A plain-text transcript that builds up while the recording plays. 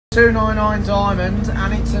299 Diamond,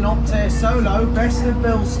 and it's an Optare Solo Best of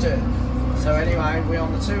Bilston. So anyway, we're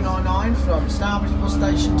on the 299 from Stourbridge bus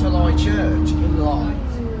station to Lye Church in Lye.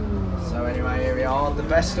 So anyway, here we are, the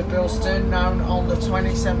Best of Bilston, known on the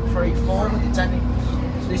 2734 with the 10.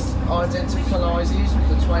 This identicalises with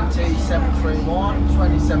the 2731,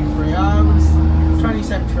 2730, and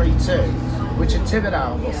 2732, which are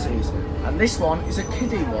Thibodeau buses, and this one is a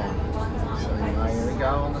kiddie one. So anyway, here we go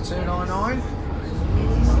on the 299.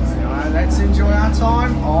 Alright, let's enjoy our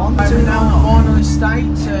time on the final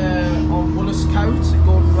estate on Woollerscote,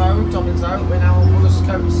 Gordon Road, Dobbins Oak. We're now on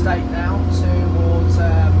Woollerscote Estate now towards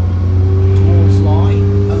Lye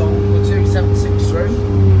along the 276 route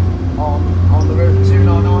on the route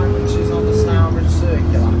 299, which is on the Stourbridge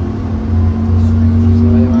Circular. So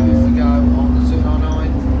anyway, here we go on the 299.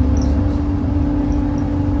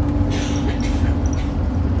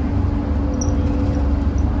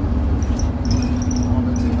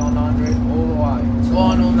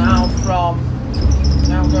 Final now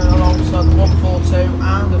going alongside the 142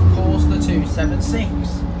 and of course the 276.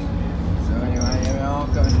 So anyway, here we are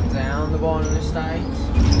going down the Vinyl Estate.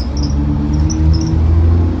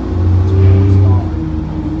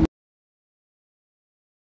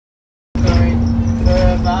 Going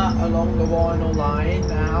further along the Vinyl Lane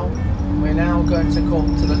now. We're now going to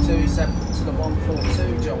come to the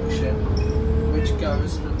 142 junction, which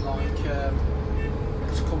goes from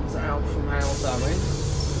which comes out from Halesowen.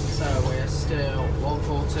 So we're still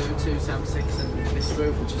 142, 276 and this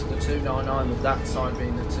roof, which is the 299, with that side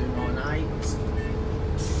being the 298.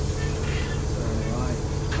 So right,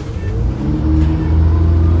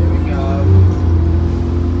 here we go.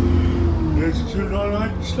 There's the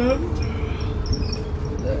 298 stand.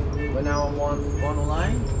 We're now on one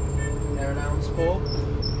lane, there and Elmsport.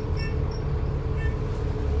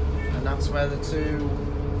 And that's where the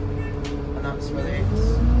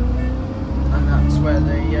and that's where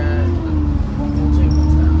the 142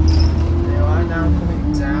 comes down. They are now coming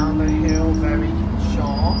down the hill very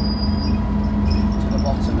sharp to the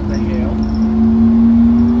bottom of the hill.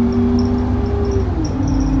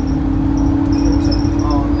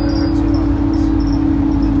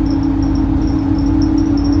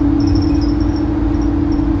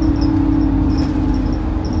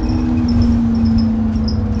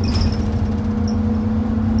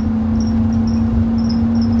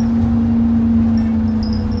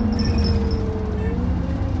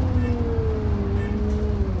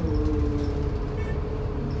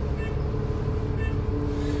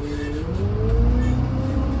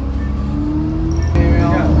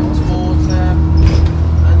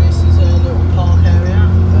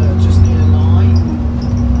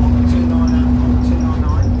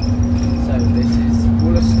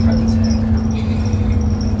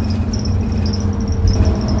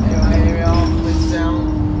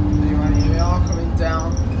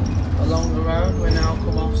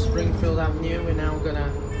 We're now going to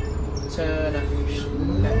turn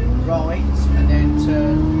right and then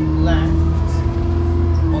turn left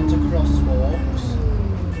onto crosswalks,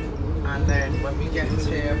 and then when we get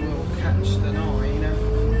here we'll catch the 9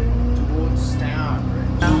 towards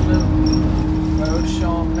Stourbridge. Down the road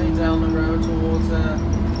sharply, down the road towards the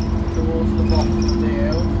bottom of the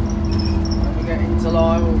hill. When we get into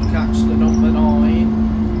Lye we'll catch the number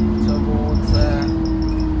 9 towards